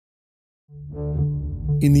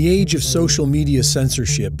In the age of social media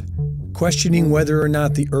censorship, questioning whether or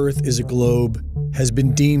not the Earth is a globe has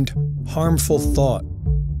been deemed harmful thought.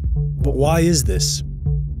 But why is this?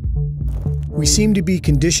 We seem to be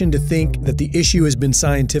conditioned to think that the issue has been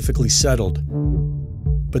scientifically settled.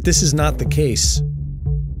 But this is not the case.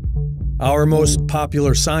 Our most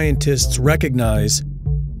popular scientists recognize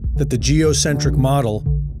that the geocentric model,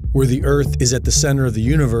 where the Earth is at the center of the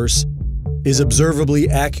universe, is observably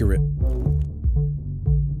accurate.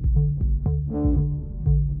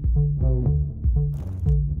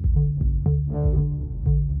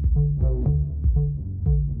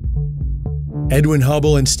 Edwin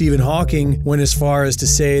Hubble and Stephen Hawking went as far as to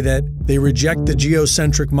say that they reject the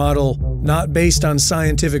geocentric model not based on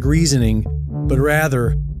scientific reasoning, but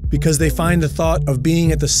rather because they find the thought of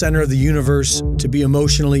being at the center of the universe to be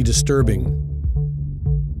emotionally disturbing.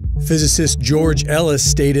 Physicist George Ellis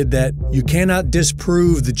stated that you cannot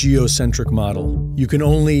disprove the geocentric model, you can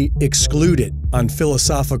only exclude it on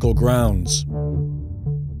philosophical grounds.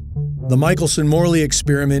 The Michelson-Morley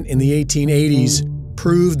experiment in the 1880s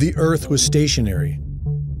proved the Earth was stationary,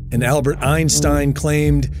 and Albert Einstein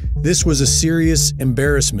claimed this was a serious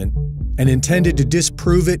embarrassment and intended to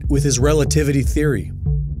disprove it with his relativity theory,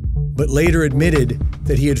 but later admitted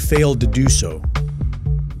that he had failed to do so.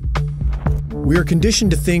 We are conditioned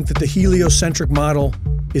to think that the heliocentric model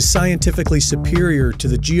is scientifically superior to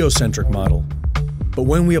the geocentric model, but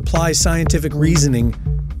when we apply scientific reasoning,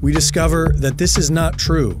 we discover that this is not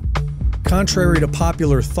true. Contrary to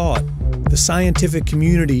popular thought, the scientific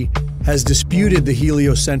community has disputed the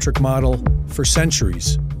heliocentric model for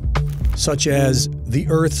centuries, such as the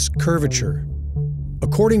Earth's curvature.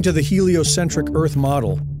 According to the heliocentric Earth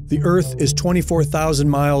model, the Earth is 24,000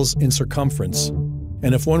 miles in circumference,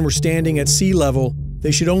 and if one were standing at sea level,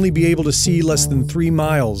 they should only be able to see less than 3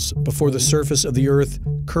 miles before the surface of the Earth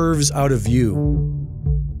curves out of view.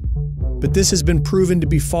 But this has been proven to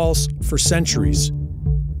be false for centuries,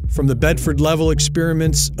 from the Bedford Level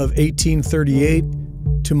experiments of 1838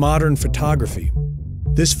 to modern photography.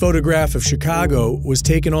 This photograph of Chicago was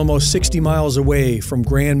taken almost 60 miles away from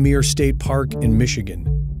Grand Mere State Park in Michigan.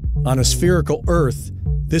 On a spherical Earth,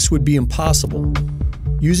 this would be impossible.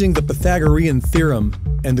 Using the Pythagorean theorem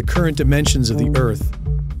and the current dimensions of the Earth,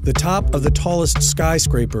 the top of the tallest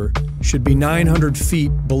skyscraper should be 900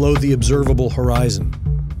 feet below the observable horizon.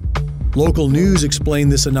 Local news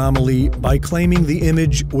explained this anomaly by claiming the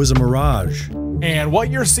image was a mirage. And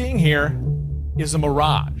what you're seeing here is a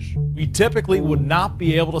mirage. We typically would not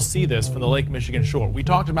be able to see this from the Lake Michigan shore. We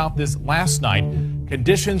talked about this last night.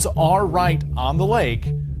 Conditions are right on the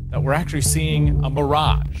lake that we're actually seeing a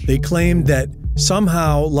mirage. They claimed that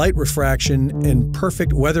somehow light refraction and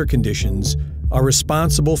perfect weather conditions are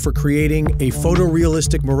responsible for creating a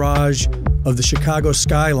photorealistic mirage of the Chicago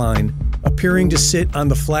skyline appearing to sit on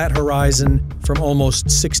the flat horizon from almost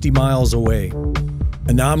 60 miles away.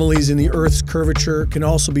 Anomalies in the Earth's curvature can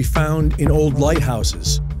also be found in old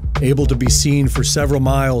lighthouses, able to be seen for several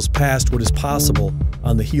miles past what is possible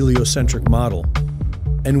on the heliocentric model,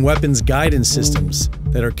 and weapons guidance systems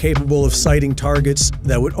that are capable of sighting targets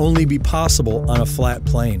that would only be possible on a flat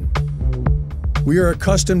plane. We are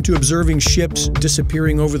accustomed to observing ships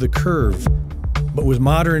disappearing over the curve, but with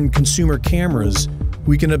modern consumer cameras,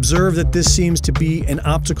 we can observe that this seems to be an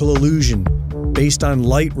optical illusion based on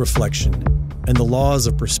light reflection and the laws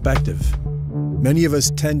of perspective. Many of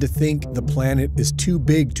us tend to think the planet is too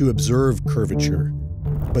big to observe curvature,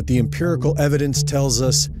 but the empirical evidence tells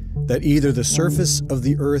us that either the surface of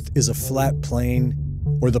the Earth is a flat plane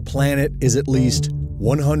or the planet is at least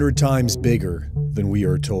 100 times bigger than we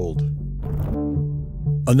are told.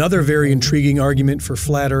 Another very intriguing argument for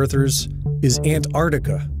flat earthers is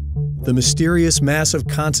Antarctica, the mysterious massive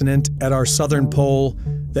continent at our southern pole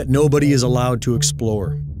that nobody is allowed to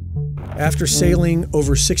explore. After sailing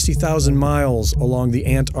over 60,000 miles along the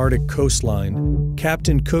Antarctic coastline,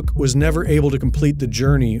 Captain Cook was never able to complete the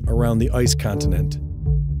journey around the ice continent,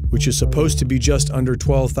 which is supposed to be just under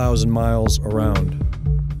 12,000 miles around.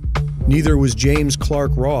 Neither was James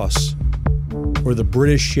Clark Ross or the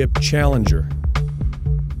British ship Challenger.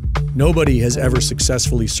 Nobody has ever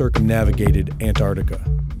successfully circumnavigated Antarctica.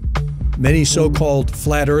 Many so-called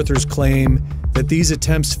flat earthers claim that these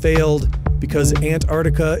attempts failed because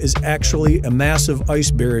Antarctica is actually a massive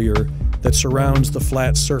ice barrier that surrounds the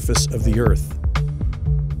flat surface of the Earth.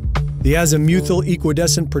 The azimuthal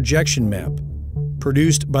equidistant projection map,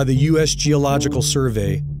 produced by the U.S. Geological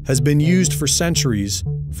Survey, has been used for centuries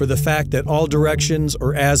for the fact that all directions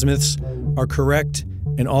or azimuths are correct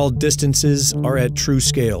and all distances are at true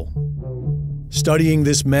scale. Studying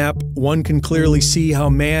this map, one can clearly see how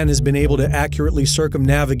man has been able to accurately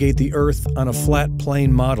circumnavigate the Earth on a flat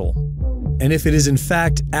plane model. And if it is in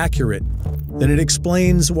fact accurate, then it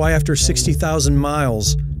explains why after 60,000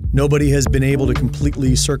 miles, nobody has been able to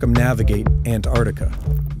completely circumnavigate Antarctica.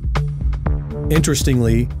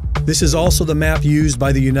 Interestingly, this is also the map used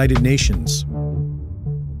by the United Nations.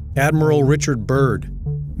 Admiral Richard Byrd,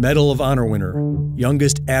 Medal of Honor winner,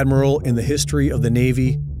 youngest admiral in the history of the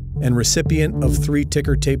Navy, and recipient of 3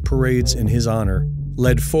 ticker tape parades in his honor,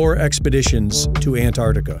 led 4 expeditions to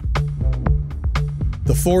Antarctica.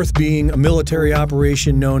 The 4th being a military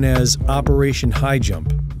operation known as Operation High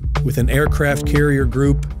Jump, with an aircraft carrier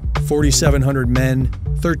group, 4,700 men,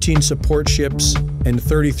 13 support ships, and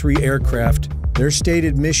 33 aircraft. Their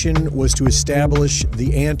stated mission was to establish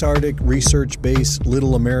the Antarctic research base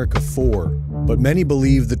Little America 4, but many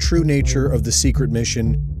believe the true nature of the secret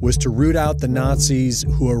mission was to root out the Nazis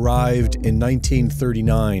who arrived in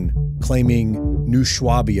 1939, claiming New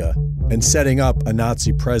Schwabia and setting up a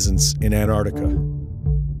Nazi presence in Antarctica.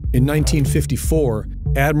 In 1954,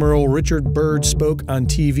 Admiral Richard Byrd spoke on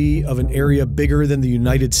TV of an area bigger than the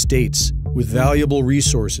United States with valuable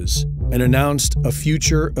resources and announced a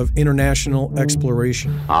future of international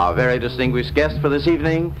exploration. Our very distinguished guest for this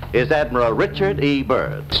evening is Admiral Richard E.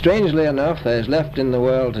 Byrd. Strangely enough, there is left in the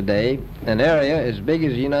world today an area as big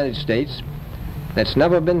as the United States that's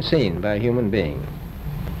never been seen by a human being.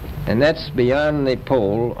 And that's beyond the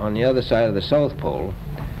pole on the other side of the South Pole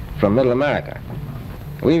from Middle America.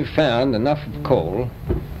 We've found enough of coal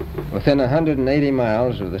within 180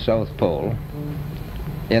 miles of the South Pole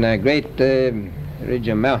in a great ridge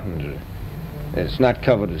of mountains. It's not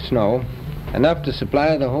covered with snow, enough to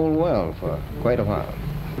supply the whole world for quite a while.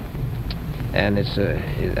 And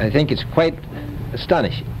I think it's quite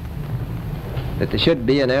astonishing that there should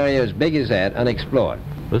be an area as big as that unexplored.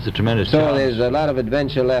 That's a tremendous So challenge. there's a lot of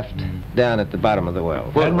adventure left down at the bottom of the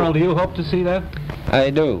world. Well, Admiral, do you hope to see that?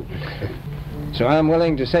 I do. So I'm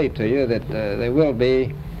willing to say to you that there will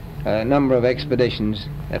be a number of expeditions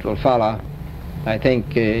that will follow, I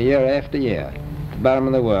think, year after year, at the bottom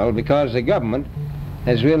of the world, because the government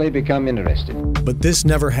has really become interested. But this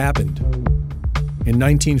never happened. In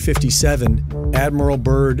 1957, Admiral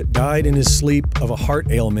Byrd died in his sleep of a heart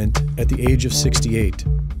ailment at the age of 68.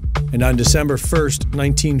 And on December 1st,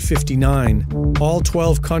 1959, all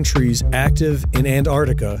 12 countries active in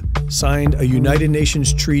Antarctica signed a United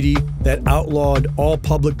Nations treaty that outlawed all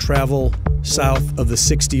public travel south of the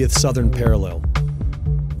 60th southern parallel.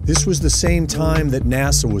 This was the same time that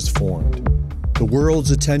NASA was formed. The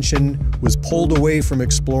world's attention was pulled away from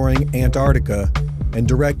exploring Antarctica and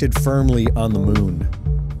directed firmly on the moon.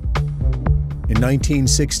 In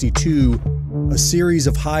 1962, a series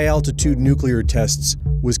of high-altitude nuclear tests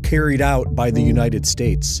was carried out by the United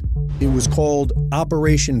States. It was called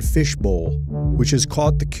Operation Fishbowl, which has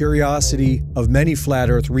caught the curiosity of many flat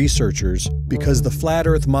Earth researchers because the flat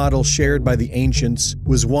Earth model shared by the ancients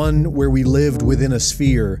was one where we lived within a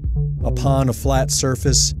sphere, upon a flat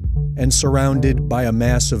surface, and surrounded by a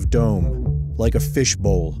massive dome, like a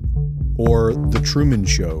fishbowl, or The Truman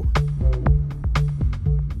Show.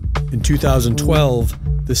 In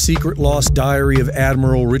 2012, the secret lost diary of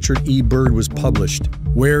Admiral Richard E. Byrd was published,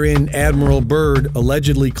 wherein Admiral Byrd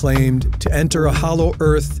allegedly claimed to enter a hollow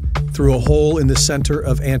Earth through a hole in the center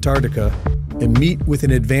of Antarctica and meet with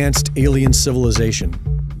an advanced alien civilization.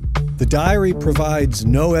 The diary provides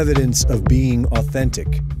no evidence of being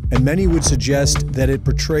authentic, and many would suggest that it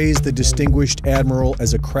portrays the distinguished admiral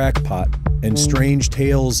as a crackpot and strange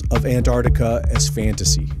tales of Antarctica as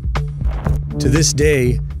fantasy. To this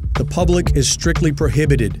day, the public is strictly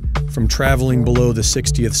prohibited from traveling below the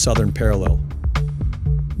 60th southern parallel.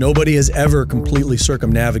 Nobody has ever completely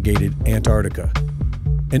circumnavigated Antarctica,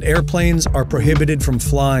 and airplanes are prohibited from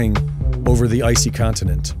flying over the icy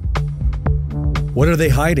continent. What are they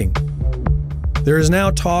hiding? There is now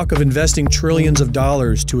talk of investing trillions of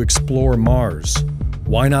dollars to explore Mars.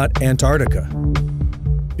 Why not Antarctica?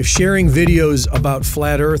 If sharing videos about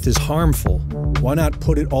flat Earth is harmful, why not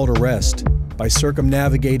put it all to rest by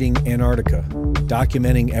circumnavigating Antarctica,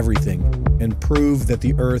 documenting everything, and prove that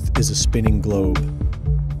the Earth is a spinning globe?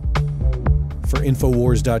 For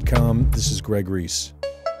Infowars.com, this is Greg Reese.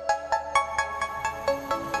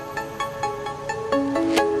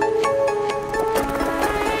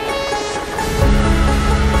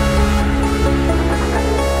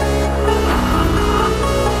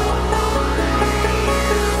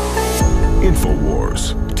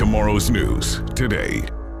 Infowars, tomorrow's news today.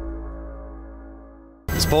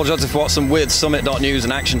 It's Paul Joseph Watson with Summit.News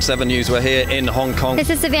and Action 7 News. We're here in Hong Kong.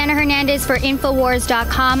 This is Savannah Hernandez for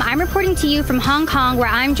Infowars.com. I'm reporting to you from Hong Kong, where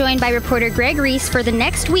I'm joined by reporter Greg Reese for the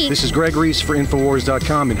next week. This is Greg Reese for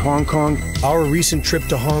Infowars.com in Hong Kong. Our recent trip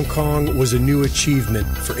to Hong Kong was a new achievement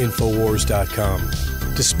for Infowars.com.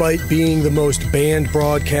 Despite being the most banned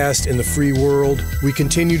broadcast in the free world, we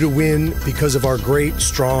continue to win because of our great,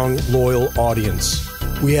 strong, loyal audience.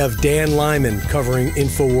 We have Dan Lyman covering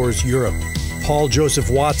Infowars Europe, Paul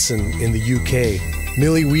Joseph Watson in the UK,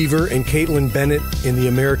 Millie Weaver and Caitlin Bennett in the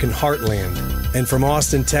American heartland, and from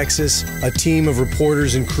Austin, Texas, a team of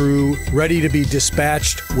reporters and crew ready to be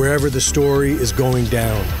dispatched wherever the story is going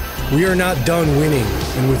down. We are not done winning,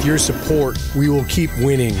 and with your support, we will keep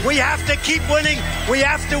winning. We have to keep winning. We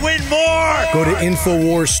have to win more. Go to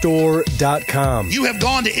InfoWarsStore.com. You have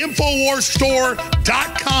gone to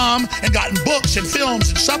InfoWarsStore.com and gotten books and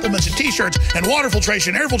films and supplements and T-shirts and water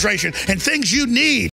filtration, air filtration, and things you need.